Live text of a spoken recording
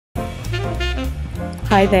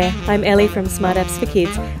Hi there, I'm Ellie from Smart Apps for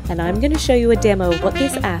Kids, and I'm going to show you a demo of what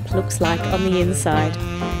this app looks like on the inside.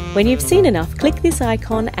 When you've seen enough, click this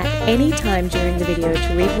icon at any time during the video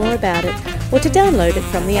to read more about it or to download it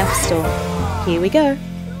from the App Store. Here we go.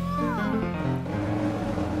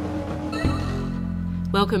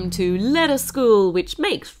 Welcome to LetterSchool, which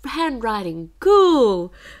makes handwriting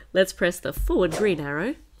cool. Let's press the forward green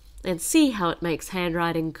arrow and see how it makes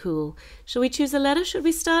handwriting cool. Shall we choose a letter? Should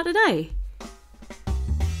we start at A?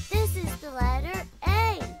 This is the letter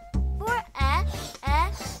A for ant.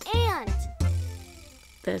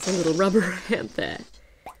 There's a little rubber ant there.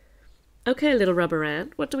 Okay, little rubber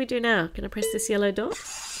ant, what do we do now? Can I press this yellow dot?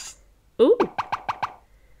 Ooh!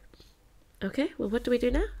 Okay, well, what do we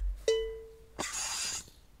do now?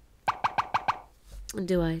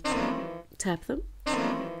 Do I tap them?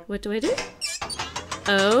 What do I do?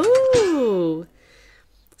 Oh!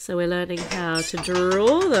 So we're learning how to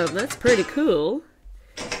draw them. That's pretty cool.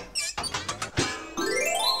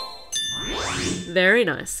 Very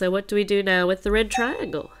nice. So what do we do now with the red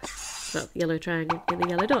triangle? Well, the yellow triangle and the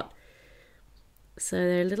yellow dot. So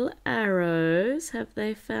they're little arrows. Have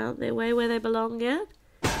they found their way where they belong yet?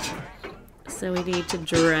 So we need to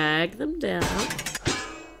drag them down.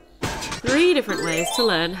 3 different ways to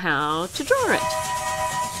learn how to draw it.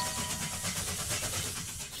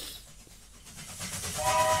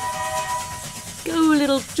 Go,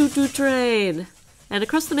 little choo-choo train. And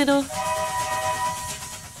across the middle.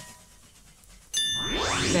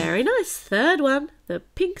 Very nice. Third one, the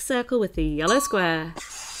pink circle with the yellow square.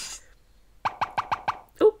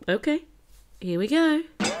 Oh, okay. Here we go.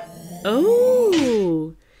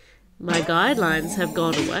 Oh, my guidelines have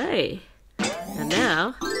gone away. And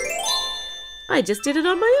now, I just did it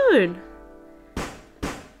on my own.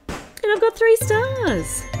 And I've got 3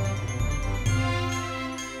 stars.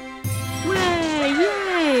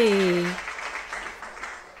 Yay!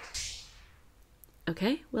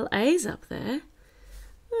 Okay, well, A's up there.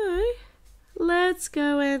 Oh, let's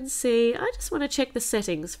go and see. I just want to check the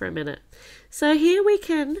settings for a minute. So here we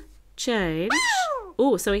can change.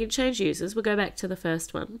 Oh, so we can change users. We'll go back to the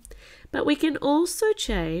first one. But we can also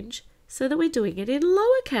change so that we're doing it in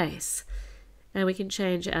lowercase. And we can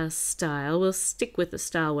change our style. We'll stick with the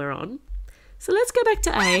style we're on. So let's go back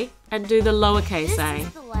to A and do the lowercase A. This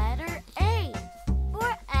is the letter A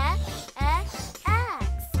for X.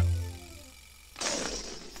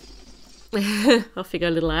 Off you go,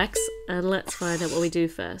 little axe, and let's find out what we do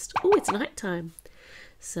first. Oh, it's night time.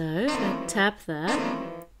 So if I tap that,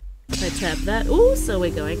 oh, so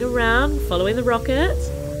we're going around, following the rocket.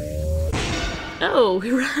 Oh,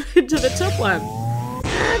 we ran into the top one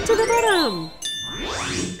and to the bottom.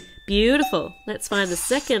 Beautiful. Let's find the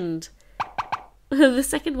second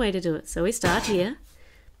way to do it. So we start here.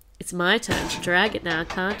 It's my turn to drag it now. I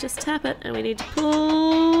can't just tap it, and we need to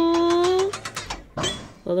pull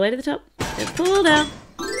all the way to the top. And pull down.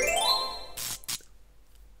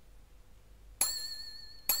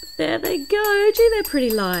 There they go. Gee, they're pretty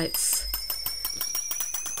lights.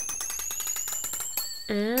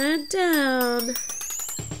 And down.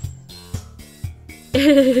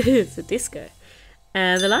 It's a disco.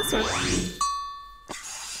 And the last one.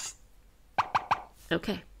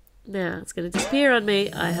 Okay. Now it's going to disappear on me.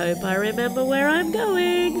 I hope I remember where I'm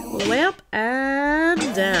going. All the way up and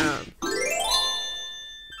down.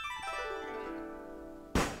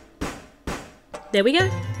 There we go.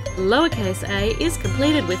 Lowercase a is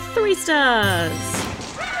completed with 3 stars.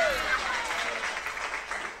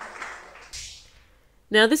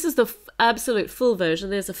 Now this is the absolute full version.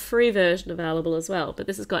 There's a free version available as well, but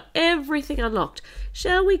this has got everything unlocked.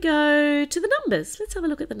 Shall we go to the numbers? Let's have a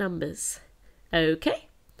look at the numbers. Okay.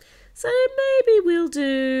 So maybe we'll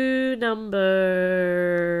do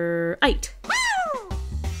number 8.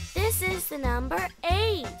 This is the number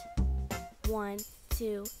 8. 1,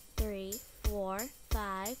 2, 3, 4,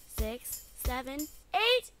 5, 6, 7, 8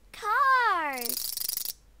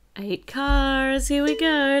 cars. 8 cars. Here we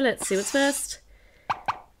go. Let's see what's first.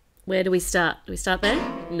 Where do we start? Do we start there?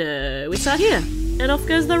 No, we start here. And off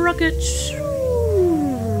goes the rocket.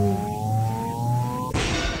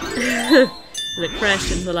 And it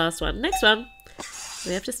crashed into the last one. Next one.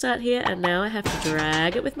 We have to start here, and now I have to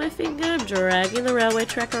drag it with my finger. I'm dragging the railway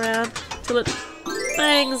track around till it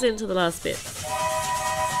bangs into the last bit.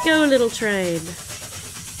 Go, little train.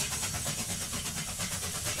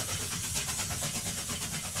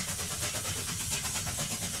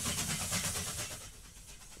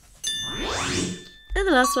 And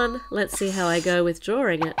the last one, let's see how I go with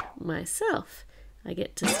drawing it myself. I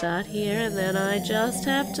get to start here, and then I just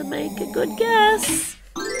have to make a good guess.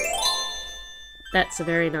 That's a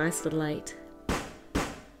very nice little 8.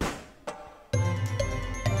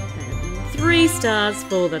 3 stars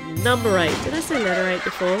for the number 8. Did I say letter 8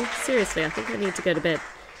 before? Seriously, I think I need to go to bed.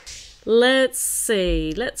 Let's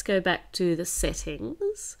see. Let's go back to the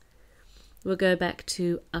settings. We'll go back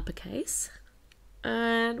to uppercase.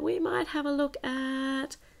 And we might have a look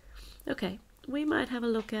at... Okay, we might have a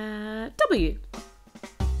look at W.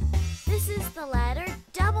 This is the letter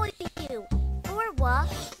W for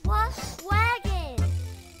wagon.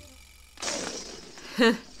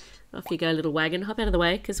 Off you go, little wagon. Hop out of the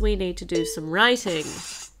way, because we need to do some writing.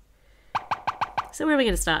 So where are we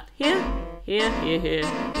going to start? Here? Here, here, here.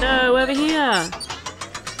 No, over here.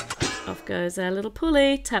 Off goes our little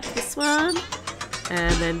pulley. Tap this one,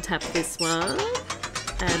 and then tap this one,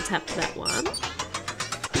 and tap that one.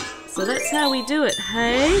 So that's how we do it,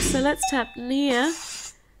 hey? So let's tap here.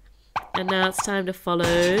 And now it's time to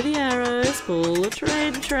follow the arrows, pull the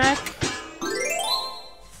train track.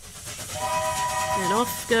 And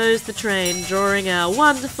off goes the train, drawing our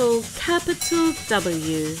wonderful capital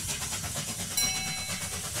W.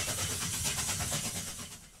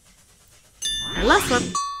 And last one.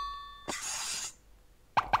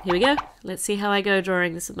 Here we go. Let's see how I go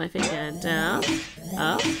drawing this with my finger. And down,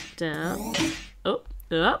 up, down, up,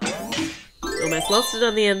 up. Almost lost it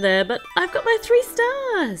on the end there, but I've got my 3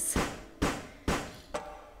 stars.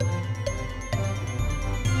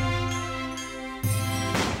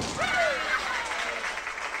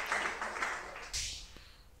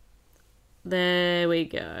 There we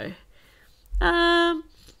go.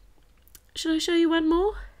 Should I show you one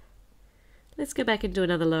more? Let's go back and do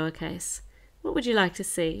another lowercase. What would you like to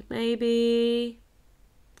see? Maybe...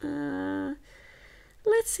 let's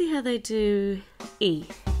see how they do E.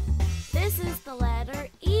 This is the letter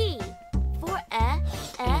E for egg.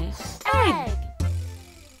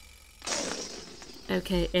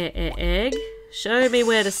 Okay, egg. Show me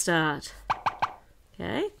where to start.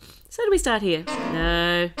 Okay, so do we start here?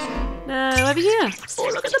 No, over here. Oh,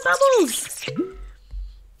 look at the bubbles.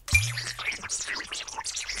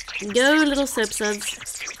 Go, little soapsuds.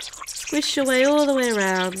 Squish your way all the way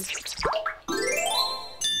around.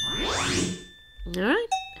 Alright.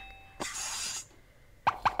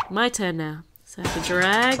 My turn now. So I have to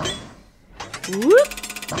drag. Whoop!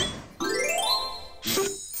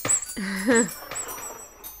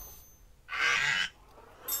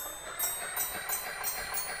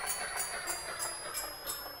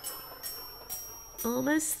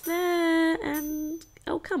 Almost there, and...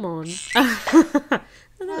 Oh, come on. I thought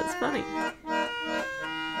it's funny.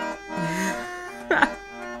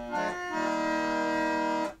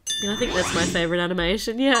 I think that's my favourite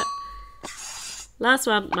animation yet. Last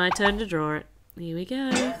one, my turn to draw it. Here we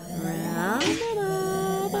go. Round and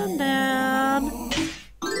up and down.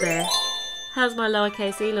 There. How's my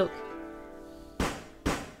lowercase e look?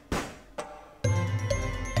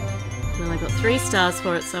 Well, I got 3 stars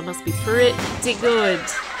for it, so I must be pretty good.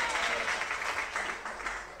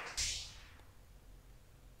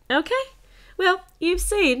 Okay, well, you've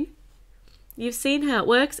seen how it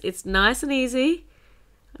works. It's nice and easy.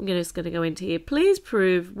 I'm just going to go into here. Please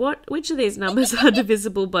prove which of these numbers are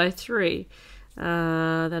divisible by 3.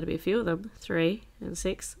 That'll be a few of them. 3 and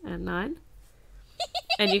 6 and 9.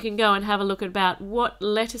 And you can go and have a look about what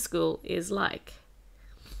LetterSchool is like.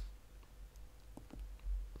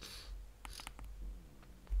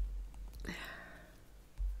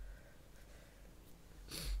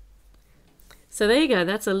 So there you go,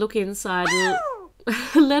 that's a look inside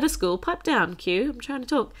LetterSchool. Pipe down, Q, I'm trying to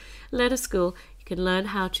talk. LetterSchool, you can learn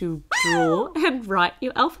how to draw and write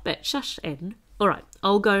your alphabet. Shush, N. Alright,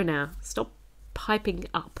 I'll go now. Stop piping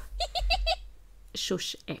up.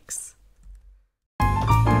 Shush, X.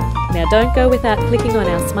 Now don't go without clicking on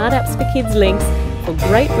our Smart Apps for Kids links for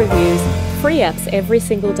great reviews, free apps every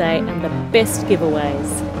single day, and the best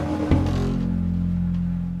giveaways.